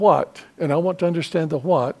what, and I want to understand the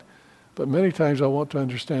what, but many times I want to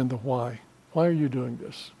understand the why. Why are you doing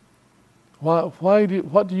this?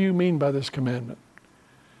 What do you mean by this commandment?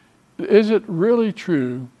 Is it really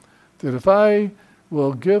true that if I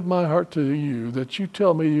will give my heart to you, that you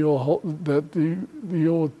tell me there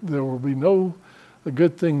will be no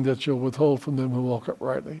good thing that you'll withhold from them who walk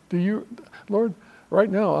uprightly? Lord, right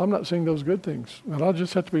now I'm not saying those good things, and I'll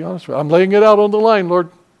just have to be honest with you. I'm laying it out on the line, Lord.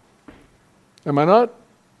 Am I not?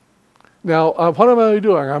 Now, what am I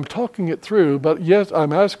doing? I'm talking it through, but yes,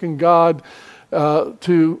 I'm asking God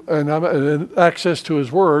and access to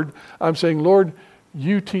His Word. I'm saying, Lord,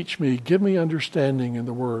 you teach me, give me understanding in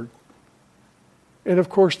the Word. And of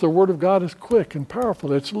course, the Word of God is quick and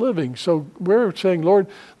powerful. It's living. So we're saying, Lord,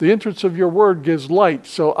 the entrance of your Word gives light.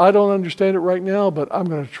 So I don't understand it right now, but I'm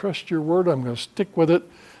going to trust your Word. I'm going to stick with it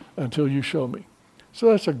until you show me.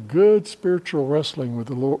 So that's a good spiritual wrestling with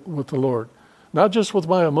the Lord. Not just with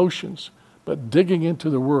my emotions, but digging into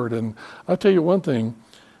the Word. And I'll tell you one thing,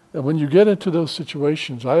 that when you get into those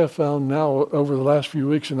situations, I have found now over the last few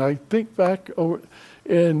weeks, and I think back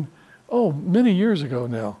many years ago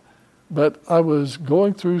now, but I was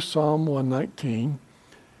going through Psalm 119,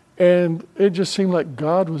 and it just seemed like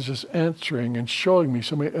God was just answering and showing me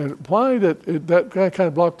something. And why that kind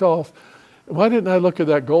of blocked off, why didn't I look at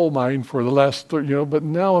that gold mine for the last, but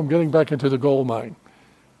now I'm getting back into the gold mine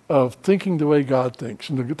of thinking the way God thinks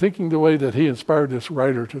and thinking the way that He inspired this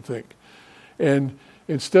writer to think. And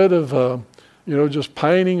instead of, just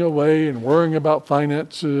pining away and worrying about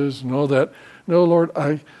finances and all that, no, Lord,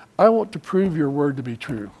 I want to prove your word to be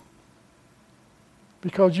true.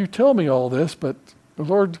 Because you tell me all this, but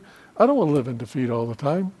Lord, I don't want to live in defeat all the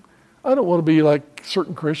time. I don't want to be like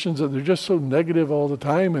certain Christians that they're just so negative all the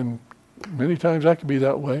time, and many times I can be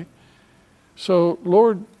that way. So,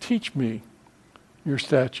 Lord, teach me your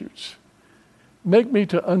statutes. Make me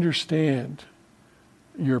to understand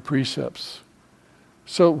your precepts.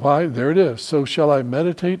 So there it is. So shall I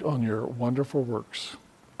meditate on your wonderful works.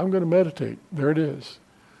 I'm going to meditate. There it is.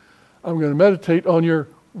 I'm going to meditate on your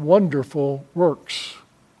wonderful works.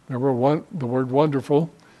 Remember, the word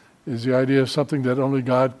wonderful is the idea of something that only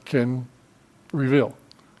God can reveal.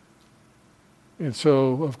 And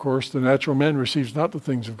so, of course, the natural man receives not the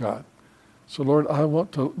things of God. So, Lord, I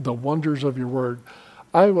want the wonders of your word.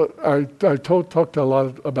 I talked a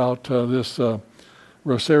lot about this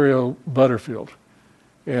Rosario Butterfield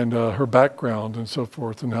and her background and so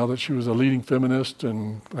forth, and how that she was a leading feminist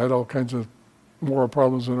and had all kinds of moral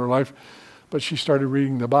problems in her life. But she started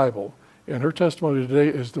reading the Bible. And her testimony today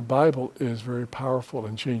is the Bible is very powerful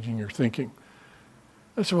in changing your thinking.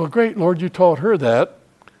 I said, well, great, Lord, you taught her that,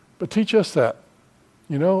 but teach us that.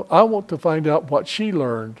 I want to find out what she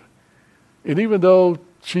learned. And even though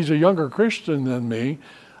she's a younger Christian than me,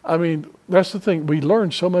 I mean, that's the thing. We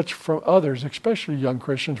learn so much from others, especially young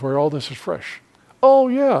Christians, where all this is fresh. Oh,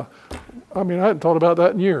 yeah. I mean, I hadn't thought about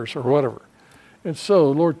that in years or whatever. And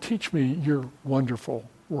so, Lord, teach me your wonderful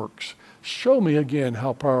works. Show me again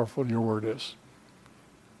how powerful your word is.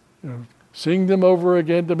 Sing them over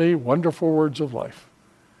again to me, wonderful words of life.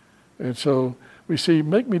 And so we see,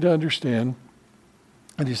 make me to understand.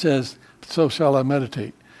 And he says, so shall I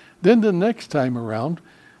meditate. Then the next time around,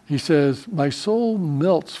 he says, my soul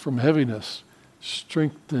melts from heaviness.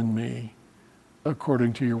 Strengthen me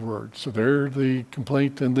according to your word. So there the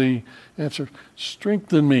complaint and the answer.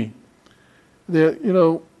 Strengthen me.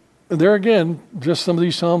 There again, just some of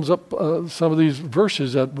these Psalms some of these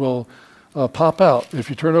verses that will pop out. If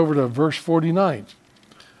you turn over to verse 49,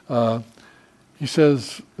 he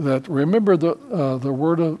says that, remember the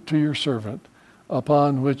word to your servant,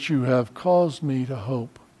 upon which you have caused me to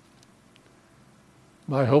hope.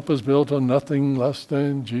 My hope is built on nothing less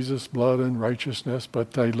than Jesus' blood and righteousness,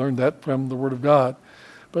 but I learned that from the Word of God.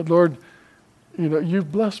 But Lord,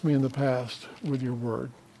 you've blessed me in the past with your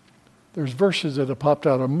Word. There's verses that have popped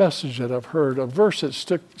out, a message that I've heard, a verse that's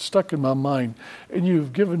stuck in my mind, and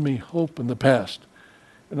you've given me hope in the past.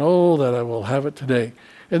 And that I will have it today.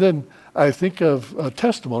 And then I think of a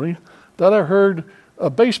testimony that I heard a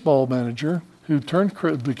baseball manager who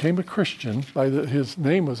became a Christian. His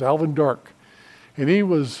name was Alvin Dark. And he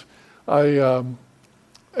was a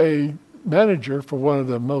manager for one of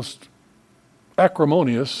the most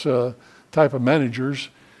acrimonious type of managers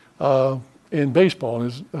in baseball.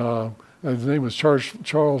 His name was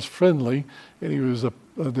Charles Friendly, and he was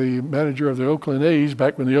the manager of the Oakland A's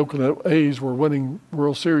back when the Oakland A's were winning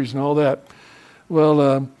World Series and all that.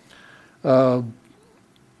 Well,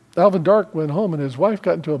 Alvin Dark went home, and his wife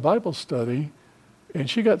got into a Bible study, and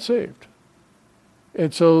she got saved.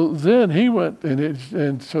 And so then he went,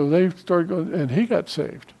 and so they started going, and he got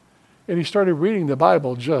saved. And he started reading the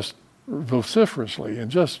Bible just vociferously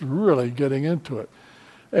and just really getting into it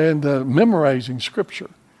and memorizing Scripture.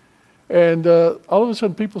 And all of a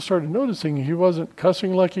sudden people started noticing he wasn't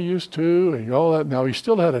cussing like he used to and all that. Now, he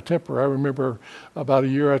still had a temper. I remember about a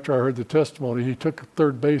year after I heard the testimony, he took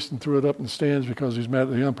third base and threw it up in the stands because he's mad at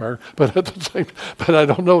the umpire. But I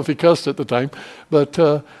don't know if he cussed at the time. But,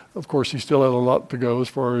 of course, he still had a lot to go as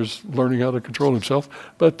far as learning how to control himself.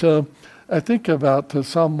 But I think about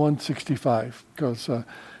Psalm 165 because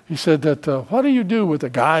he said that, what do you do with a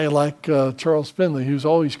guy like Charles Finley who's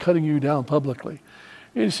always cutting you down publicly?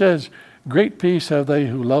 He says, great peace have they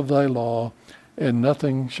who love thy law, and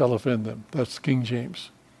nothing shall offend them. That's King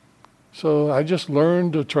James. So I just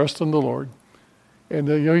learned to trust in the Lord. And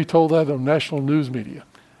he told that on national news media.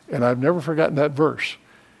 And I've never forgotten that verse.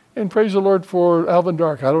 And praise the Lord for Alvin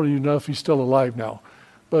Dark. I don't even know if he's still alive now.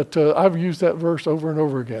 But I've used that verse over and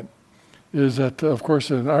over again. Is that, of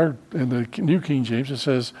course, in the New King James, it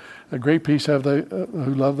says, a great peace have they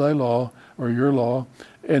who love thy law, or your law,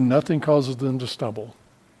 and nothing causes them to stumble.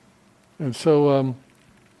 And so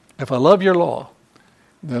if I love your law,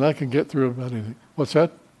 then I can get through about anything. What's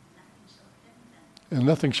that? And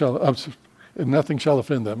nothing shall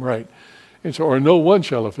offend them, right. And so, or no one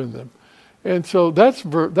shall offend them. And so that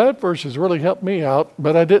verse has really helped me out,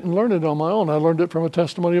 but I didn't learn it on my own. I learned it from a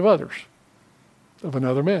testimony of others, of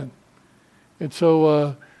another man. And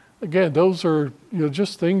so, again, those are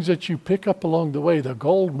just things that you pick up along the way, the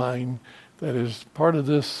gold mine that is part of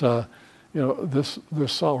this this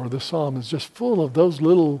psalm is just full of those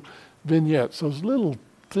little vignettes, those little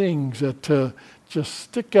things that just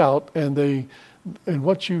stick out, and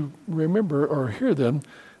once you remember or hear them,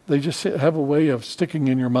 they just have a way of sticking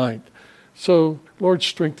in your mind. So, Lord,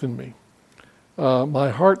 strengthen me. My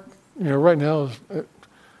heart, right now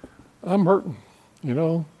I'm hurting.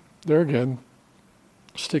 There again,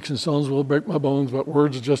 sticks and stones will break my bones, but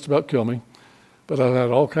words will just about kill me. But I've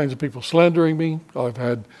had all kinds of people slandering me.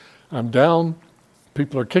 I'm down.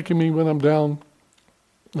 People are kicking me when I'm down.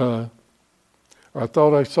 I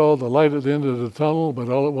thought I saw the light at the end of the tunnel, but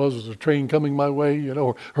all it was a train coming my way,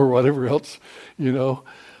 or whatever else,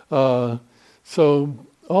 So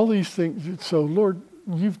all these things. So, Lord,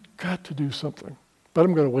 you've got to do something. But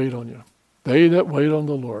I'm going to wait on you. They that wait on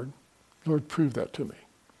the Lord, prove that to me.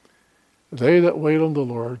 They that wait on the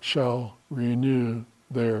Lord shall renew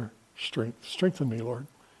their strength. Strengthen me, Lord.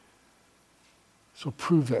 So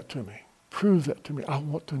prove that to me. Prove that to me. I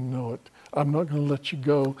want to know it. I'm not going to let you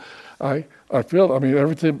go. I feel,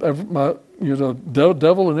 everything, the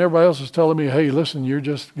devil and everybody else is telling me, hey, listen, you're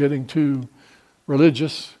just getting too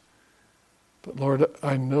religious. But Lord,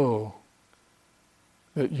 I know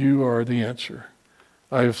that you are the answer.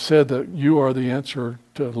 I have said that you are the answer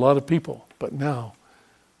to a lot of people, but now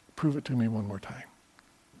prove it to me one more time.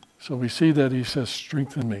 So we see that he says,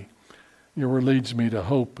 strengthen me. Your word leads me to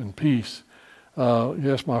hope and peace.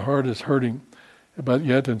 Yes, my heart is hurting, but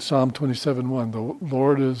yet in Psalm 27:1, the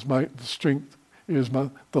Lord is my strength,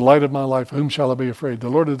 the light of my life. Whom shall I be afraid? The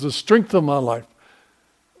Lord is the strength of my life.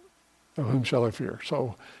 Of whom shall I fear?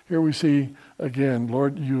 So here we see again,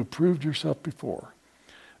 Lord, you have proved yourself before.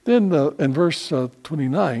 Then in verse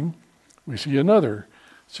 29, we see another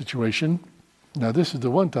situation. Now this is the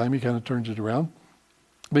one time he kind of turns it around.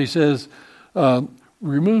 But he says,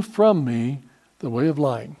 remove from me the way of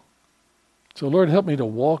lying. So Lord, help me to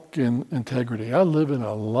walk in integrity. I live in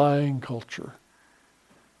a lying culture.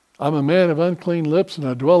 I'm a man of unclean lips, and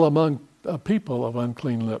I dwell among a people of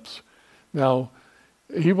unclean lips. Now,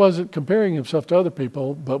 he wasn't comparing himself to other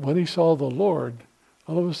people, but when he saw the Lord,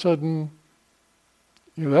 all of a sudden,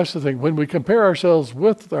 that's the thing. When we compare ourselves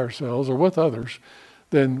or with others,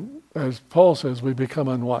 then, as Paul says, we become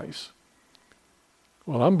unwise.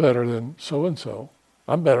 Well, I'm better than so-and-so.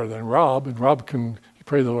 I'm better than Rob, and Rob can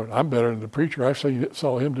pray the Lord. I'm better than the preacher. I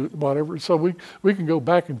saw him do whatever. So we can go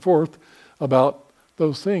back and forth about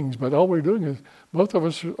those things, but all we're doing is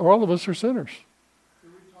all of us are sinners.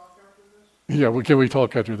 Can we talk after this? Yeah, can we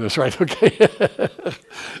talk after this? Right? Okay.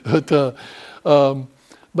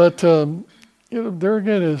 but there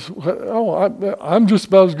again is, I'm just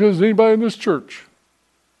about as good as anybody in this church.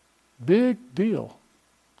 Big deal.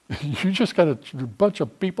 You just got a bunch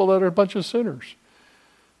of people that are a bunch of sinners.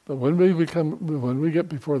 But when we get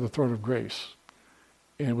before the throne of grace,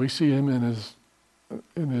 and we see him in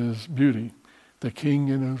his beauty, the King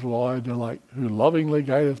in whose law I delight, who lovingly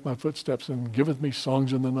guideth my footsteps and giveth me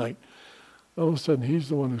songs in the night. All of a sudden, he's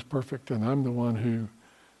the one who's perfect, and I'm the one who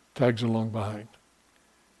tags along behind.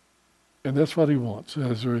 And that's what he wants.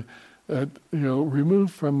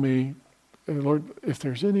 Remove from me, Lord, if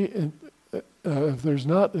there's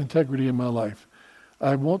not integrity in my life,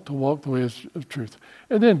 I want to walk the way of truth.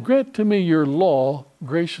 And then grant to me your law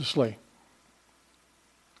graciously.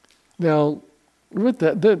 Now, with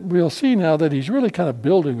that we'll see now that he's really kind of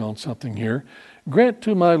building on something here. Grant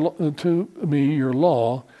to me your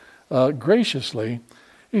law graciously.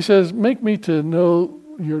 He says, make me to know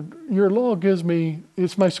your law gives me,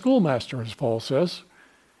 it's my schoolmaster, as Paul says.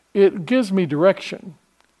 It gives me direction.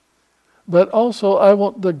 But also I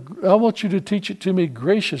want you to teach it to me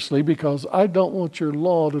graciously, because I don't want your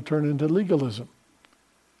law to turn into legalism.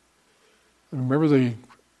 Remember, the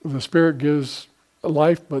Spirit gives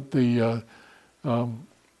life, but the law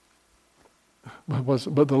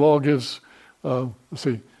gives. The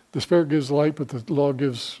Spirit gives light, but the law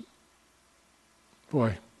gives,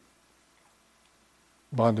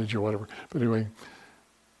 bondage or whatever. But anyway,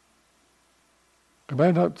 am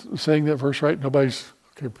I not saying that verse right? Nobody's.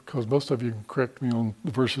 Okay, because most of you can correct me on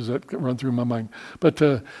the verses that run through my mind. But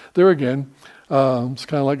there again, it's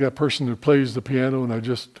kind of like that person who plays the piano,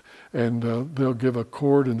 and they'll give a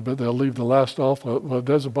chord, but they'll leave the last off. Well, it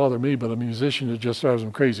doesn't bother me, but a musician, it just drives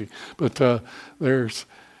them crazy. But but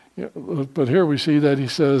here we see that he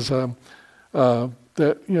says that,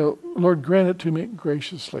 Lord, grant it to me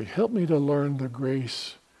graciously. Help me to learn the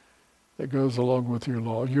grace that goes along with your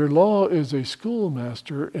law. Your law is a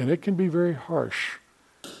schoolmaster, and it can be very harsh.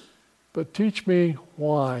 But teach me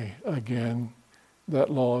why, again, that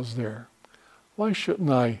law is there. Why shouldn't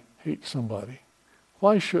I hate somebody?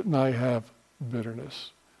 Why shouldn't I have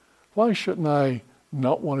bitterness? Why shouldn't I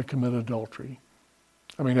not want to commit adultery?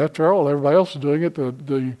 I mean, after all, everybody else is doing it. A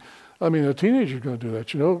teenager's going to do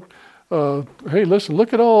that, hey, listen,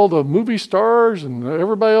 look at all the movie stars and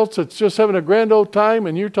everybody else that's just having a grand old time,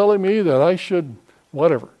 and you're telling me that I should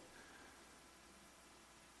whatever.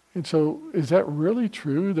 And so, is that really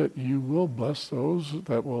true, that you will bless those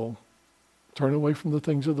that will turn away from the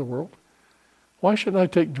things of the world? Why shouldn't I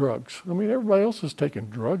take drugs? I mean, everybody else is taking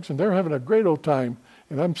drugs, and they're having a great old time,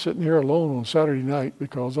 and I'm sitting here alone on Saturday night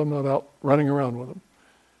because I'm not out running around with them.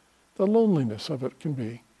 The loneliness of it can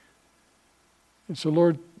be. And so,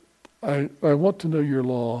 Lord, I want to know your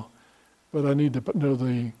law, but I need to know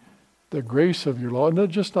the grace of your law,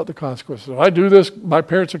 and just not the consequences. If I do this, my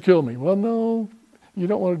parents will kill me. Well, no. You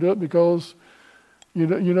don't want to do it because you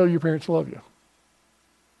know your parents love you.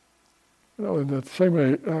 In the same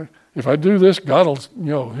way, if I do this, God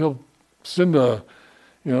will, He'll send a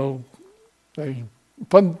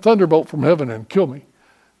thunderbolt from heaven and kill me.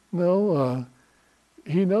 No,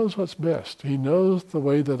 He knows what's best. He knows the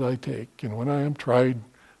way that I take, and when I am tried,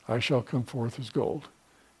 I shall come forth as gold.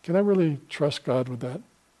 Can I really trust God with that?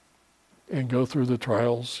 And go through the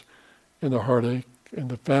trials and the heartache and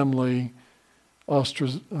the family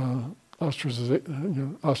ostracism.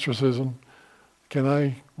 Can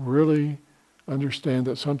I really understand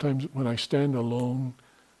that sometimes when I stand alone,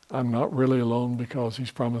 I'm not really alone, because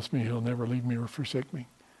He's promised me He'll never leave me or forsake me?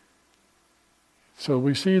 So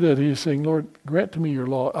we see that He's saying, Lord, grant to me your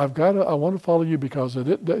law. I want to follow you because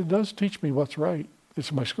it does teach me what's right.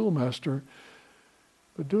 It's my schoolmaster,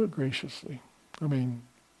 but do it graciously. I mean,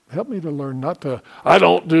 help me to learn not to, I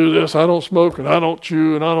don't do this, I don't smoke, and I don't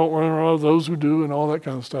chew, and I don't run around with those who do, and all that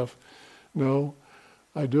kind of stuff. No,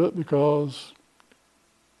 I do it because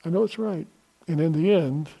I know it's right. And in the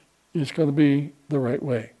end, it's going to be the right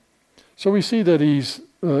way. So we see that he's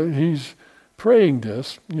praying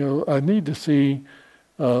this. I need to see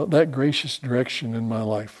that gracious direction in my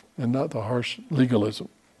life, and not the harsh legalism.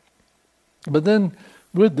 But then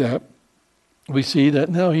with that, we see that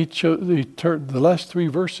now he turned the last three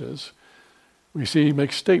verses. We see he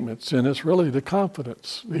makes statements, and it's really the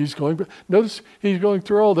confidence. Notice he's going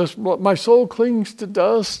through all this. My soul clings to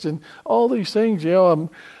dust, and all these things. I'm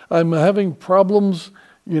having problems.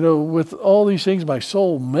 With all these things, my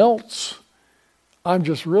soul melts. I'm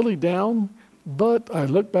just really down. But I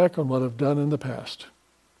look back on what I've done in the past,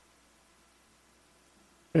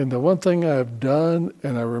 and the one thing I've done,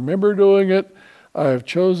 and I remember doing it, I have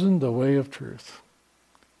chosen the way of truth.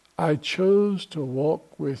 I chose to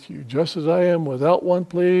walk with you, just as I am, without one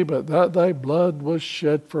plea, but that thy blood was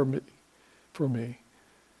shed for me.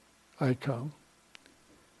 I come.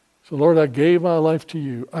 So Lord, I gave my life to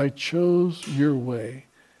you. I chose your way,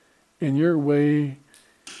 and your way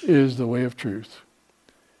is the way of truth.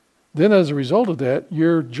 Then as a result of that,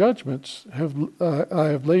 your judgments I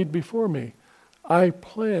have laid before me. I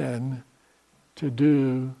plan to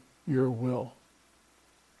do your will.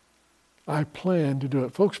 I plan to do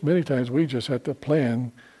it. Folks, many times we just have to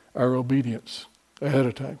plan our obedience ahead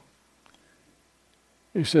of time.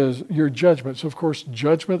 He says, your judgments. Of course,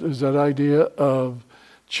 judgment is that idea of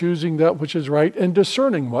choosing that which is right and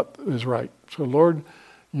discerning what is right. So Lord,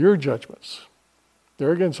 your judgments,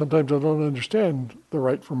 There again, sometimes I don't understand the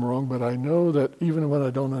right from wrong, but I know that even when I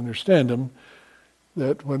don't understand them,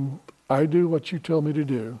 that when I do what you tell me to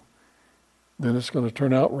do, then it's going to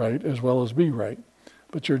turn out right as well as be right.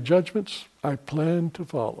 But your judgments, I plan to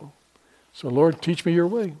follow. So Lord, teach me your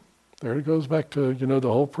way. There it goes back to, the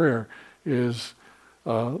whole prayer is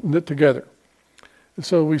knit together. And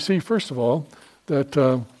so we see, first of all,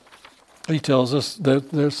 that he tells us that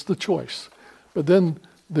there's the choice. But then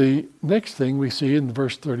the next thing we see in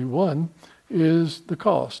verse 31 is the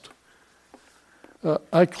cost.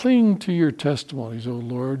 I cling to your testimonies, O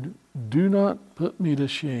Lord. Do not put me to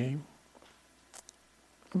shame.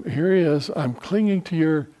 Here he is. I'm clinging to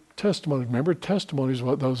your testimonies. Remember, testimonies,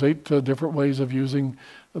 what those 8 different ways of using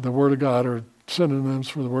the Word of God, or synonyms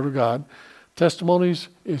for the Word of God. Testimonies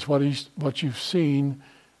is what you've seen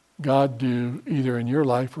God do either in your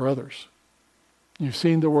life or others. You've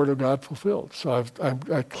seen the Word of God fulfilled. So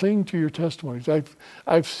I cling to your testimonies.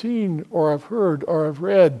 I've seen, or I've heard, or I've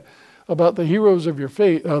read about the heroes of your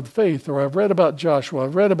faith, or I've read about Joshua,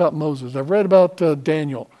 I've read about Moses, I've read about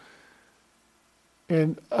Daniel.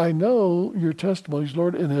 And I know your testimonies,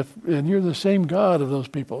 Lord, and you're the same God of those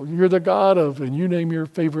people. You're the God of, and you name your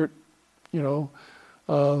favorite,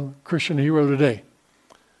 Christian hero today.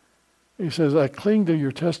 He says, I cling to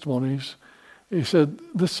your testimonies. He said,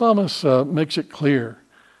 the psalmist makes it clear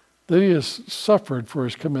that he has suffered for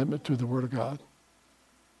his commitment to the Word of God.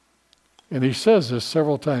 And he says this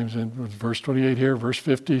several times in verse 28 here, verse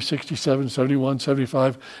 50, 67, 71,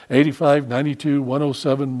 75, 85, 92,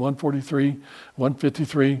 107, 143,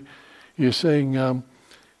 153. He is saying,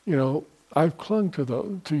 I've clung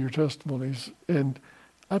to your testimonies, and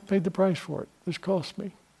I've paid the price for it. It's cost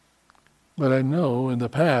me. But I know in the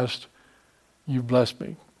past, you've blessed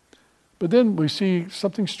me. But then we see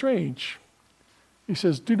something strange. He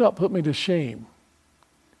says, do not put me to shame.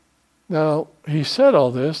 Now, he said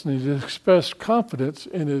all this, and he expressed confidence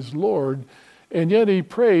in his Lord, and yet he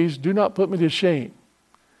prays, do not put me to shame.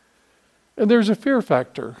 And there's a fear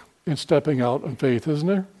factor in stepping out in faith, isn't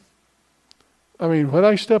there? I mean, when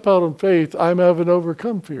I step out in faith, I'm having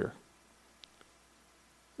overcome fear.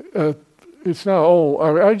 It's now,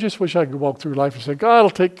 I just wish I could walk through life and say, God will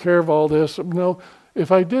take care of all this. No,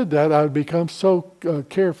 if I did that, I would become so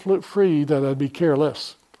carefree that I'd be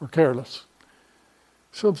careless or careless.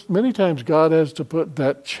 So many times God has to put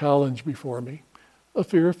that challenge before me, a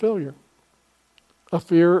fear of failure, a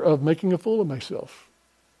fear of making a fool of myself,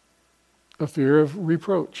 a fear of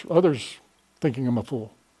reproach, others thinking I'm a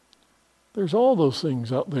fool. There's all those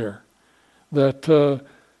things out there that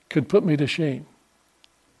could put me to shame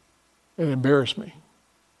and embarrass me.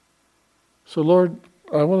 So Lord,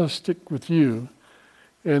 I want to stick with you.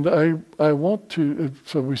 And I want to,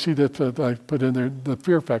 so we see that I put in there the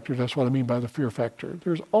fear factor. That's what I mean by the fear factor.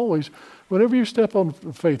 There's always, whenever you step on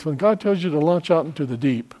faith, when God tells you to launch out into the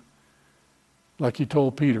deep, like he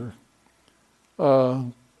told Peter,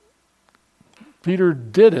 Peter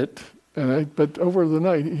did it, but over the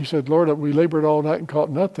night, he said, Lord, we labored all night and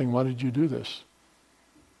caught nothing. Why did you do this?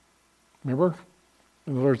 Remember?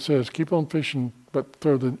 And the Lord says, keep on fishing, but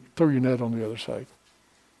throw your net on the other side.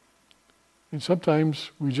 And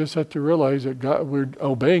sometimes we just have to realize that we're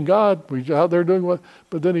obeying God. We're out there doing what,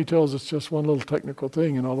 but then he tells us just one little technical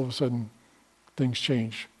thing, and all of a sudden things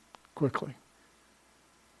change quickly.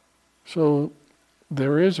 So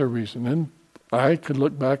there is a reason. And I could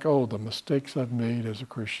look back, the mistakes I've made as a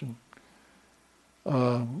Christian.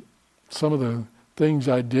 Some of the things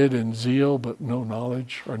I did in zeal, but no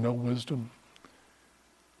knowledge or no wisdom.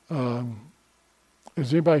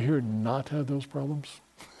 Does anybody here not have those problems?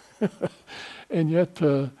 And yet,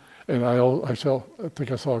 and I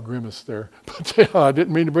think I saw a grimace there. But I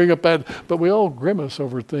didn't mean to bring up that. But we all grimace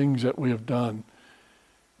over things that we have done.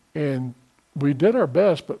 And we did our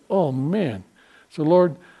best, but oh man. So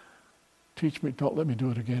Lord, teach me, don't let me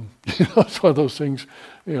do it again. It's one of those things,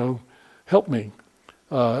 help me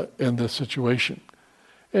in this situation.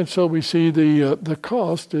 And so we see the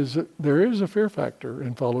cost is that there is a fear factor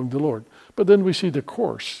in following the Lord. But then we see the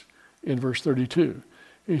course in verse 32.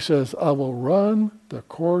 He says, I will run the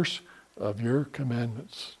course of your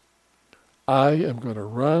commandments. I am going to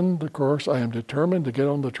run the course. I am determined to get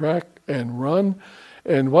on the track and run.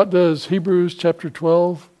 And what does Hebrews chapter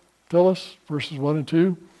 12 tell us? Verses 1 and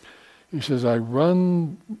 2. He says,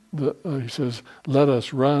 he says, let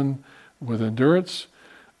us run with endurance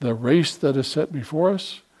the race that is set before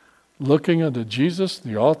us, looking unto Jesus,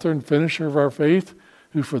 the author and finisher of our faith,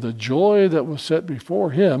 who for the joy that was set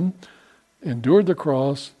before him endured the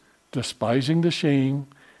cross, despising the shame,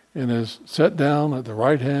 and is set down at the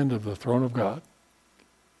right hand of the throne of God.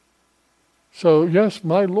 So yes,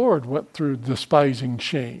 my Lord went through despising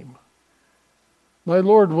shame. My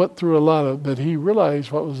Lord went through a lot of, but he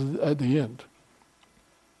realized what was at the end.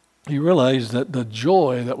 He realized that the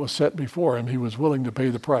joy that was set before him, he was willing to pay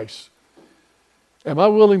the price. Am I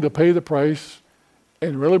willing to pay the price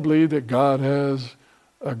and really believe that God has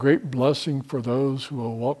a great blessing for those who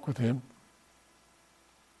will walk with him?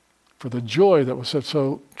 For the joy that was set.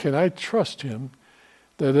 So can I trust him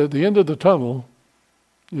that at the end of the tunnel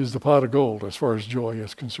is the pot of gold as far as joy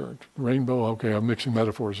is concerned? Rainbow, okay, I'm mixing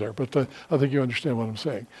metaphors there, but I think you understand what I'm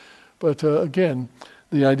saying. But again,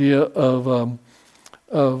 the idea of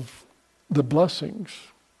the blessings.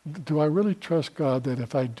 Do I really trust God that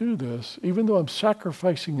if I do this, even though I'm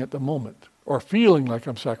sacrificing at the moment, or feeling like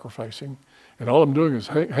I'm sacrificing, and all I'm doing is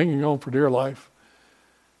hanging on for dear life,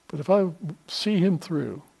 but if I see him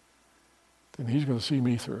through, then he's going to see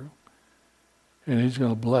me through. And he's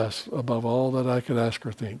going to bless above all that I could ask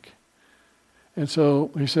or think. And so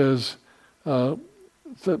he says, that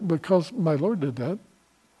because my Lord did that,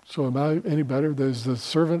 so am I any better? Is the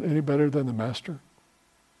servant any better than the master?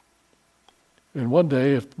 And one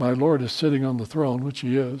day, if my Lord is sitting on the throne, which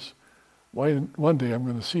he is, one day I'm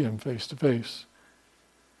going to see him face to face.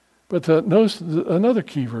 But notice another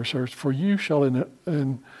key verse here, for you shall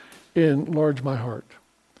enlarge my heart.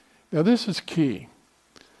 Now this is key,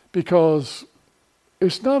 because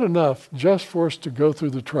it's not enough just for us to go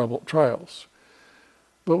through the trials,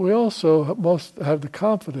 but we also must have the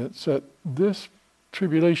confidence that this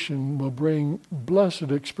tribulation will bring blessed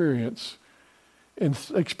experience, and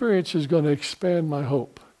experience is going to expand my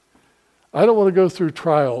hope. I don't want to go through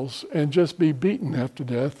trials and just be beaten half to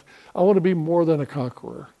death. I want to be more than a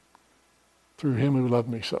conqueror through him who loved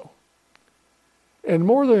me so. And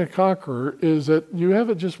more than a conqueror is that you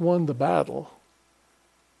haven't just won the battle,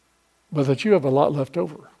 but that you have a lot left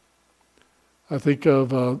over. I think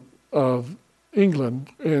of England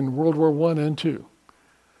in World War I and II.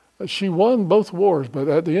 She won both wars, but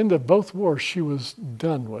at the end of both wars, she was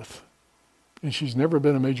done with. And she's never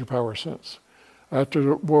been a major power since.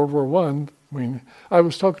 After World War I, I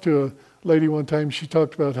was talking to a lady one time, she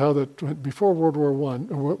talked about how that before World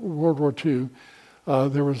War II,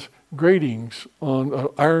 there was gratings on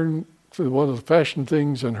iron, one of the fashion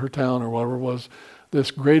things in her town or whatever it was,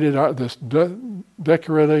 this grated, this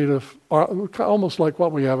decorative, almost like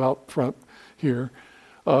what we have out front here,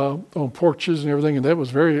 on porches and everything, and that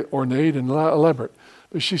was very ornate and elaborate.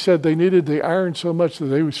 But she said they needed the iron so much that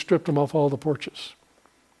they stripped them off all the porches.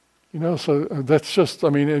 So that's just,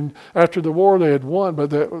 and after the war they had won,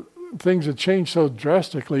 but things had changed so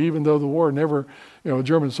drastically, even though the war never, a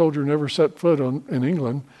German soldier never set foot in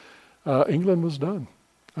England. England was done.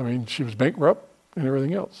 She was bankrupt and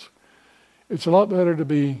everything else. It's a lot better to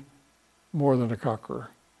be more than a conqueror.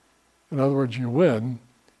 In other words, you win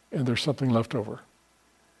and there's something left over.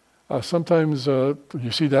 Sometimes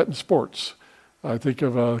you see that in sports. I think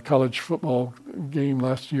of a college football game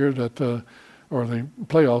last year or the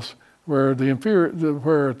playoffs, where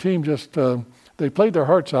where a team just they played their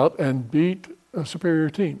hearts out and beat a superior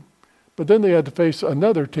team, but then they had to face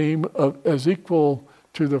another team as equal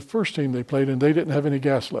to the first team they played, and they didn't have any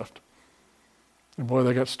gas left. And boy,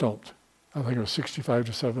 they got stomped. I think it was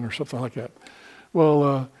 65-7 or something like that.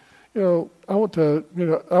 Well, I want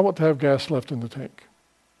to have gas left in the tank.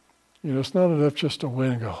 It's not enough just to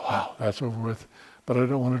win and go, wow, that's over with, but I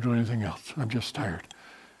don't want to do anything else. I'm just tired.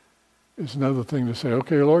 It's another thing to say,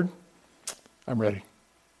 okay, Lord, I'm ready.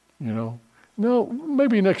 No,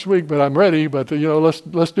 maybe next week, but I'm ready. But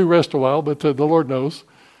let's do rest a while. But the Lord knows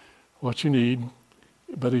what you need.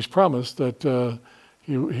 But He's promised that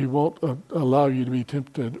He won't allow you to be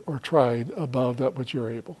tempted or tried above that which you're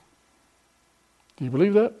able. Do you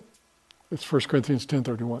believe that? It's 1 Corinthians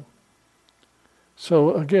 10:31.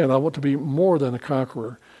 So again, I want to be more than a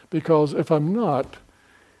conqueror, because if I'm not,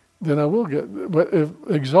 then I will get. But if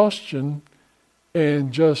exhaustion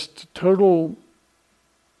and just total,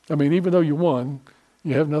 even though you won,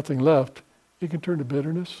 you have nothing left, it can turn to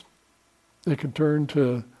bitterness. It can turn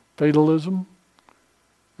to fatalism.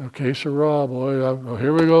 Okay, sirrah, boy,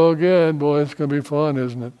 here we go again. Boy, it's going to be fun,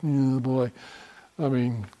 isn't it? Boy.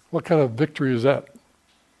 What kind of victory is that?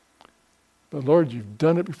 But Lord, you've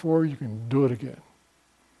done it before, you can do it again.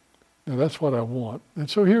 Now that's what I want. And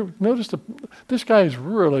so here, notice this guy is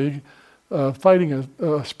really fighting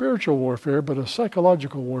a spiritual warfare, but a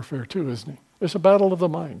psychological warfare too, isn't he? It's a battle of the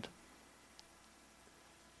mind.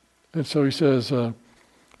 And so he says,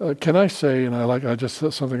 can I say, and I just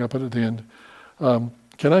set something up at the end,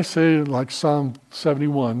 can I say, like Psalm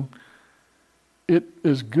 71, it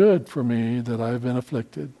is good for me that I have been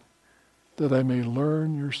afflicted, that I may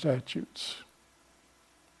learn your statutes.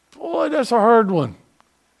 Boy, that's a hard one.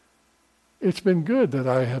 It's been good that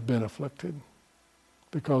I have been afflicted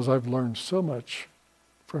because I've learned so much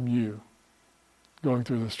from you going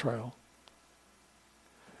through this trial.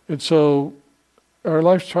 And so our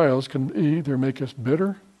life's trials can either make us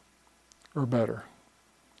bitter or better.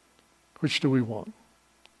 Which do we want?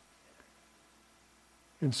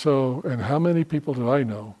 And so, and how many people do I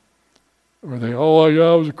know where they, oh yeah,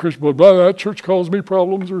 I was a Christian, but that church caused me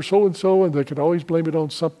problems or so, and they could always blame it on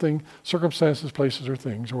something, circumstances, places, or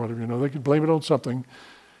things, or whatever, they could blame it on something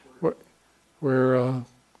where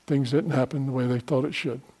things didn't happen the way they thought it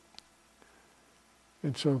should.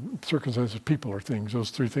 And so circumstances, people, or things, those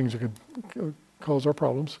three things that could cause our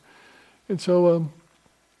problems. And so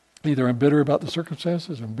either I'm bitter about the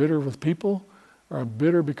circumstances, I'm bitter with people, or I'm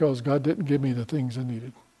bitter because God didn't give me the things I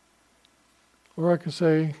needed. Or I could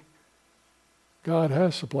say, God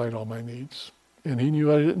has supplied all my needs, and He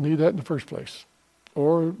knew I didn't need that in the first place.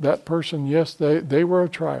 Or that person, yes, they were a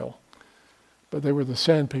trial, but they were the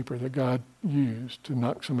sandpaper that God used to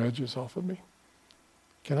knock some edges off of me.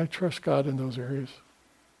 Can I trust God in those areas?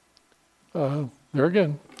 There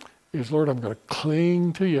again is, Lord, I'm going to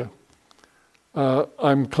cling to you.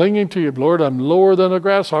 I'm clinging to you, Lord. I'm lower than a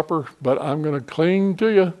grasshopper, but I'm going to cling to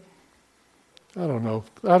you. I don't know.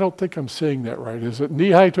 I don't think I'm saying that right. Is it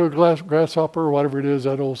knee high to a grasshopper or whatever it is,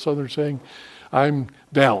 that old Southern saying? I'm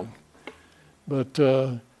down. But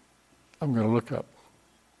I'm going to look up.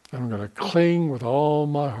 I'm going to cling with all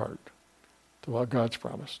my heart to what God's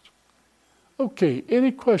promised. Okay,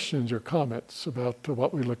 any questions or comments about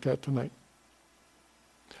what we looked at tonight?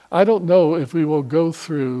 I don't know if we will go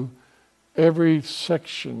through every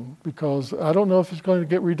section because I don't know if it's going to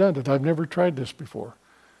get redundant. I've never tried this before.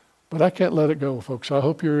 But I can't let it go, folks. I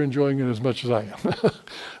hope you're enjoying it as much as I am.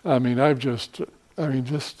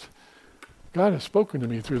 God has spoken to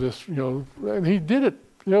me through this, and He did it,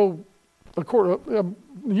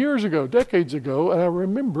 years ago, decades ago, and I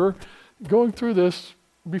remember going through this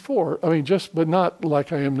before. But not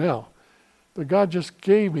like I am now. But God just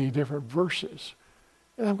gave me different verses.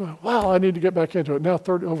 And I'm going, wow, I need to get back into it. Now,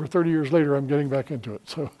 over 30 years later, I'm getting back into it.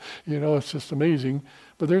 So, it's just amazing.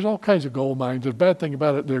 But there's all kinds of gold mines. The bad thing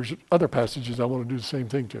about it, there's other passages I want to do the same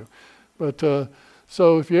thing to. But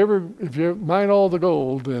so if you mine all the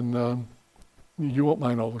gold, then you won't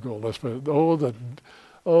mine all the gold. Let's put it.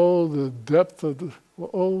 The depth of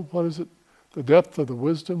what is it? The depth of the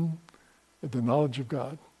wisdom and the knowledge of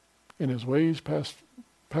God, and His ways past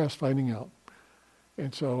finding out.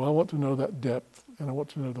 And so I want to know that depth, and I want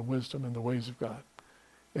to know the wisdom and the ways of God.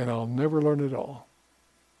 And I'll never learn it all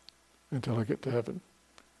until I get to heaven.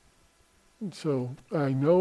 And so I know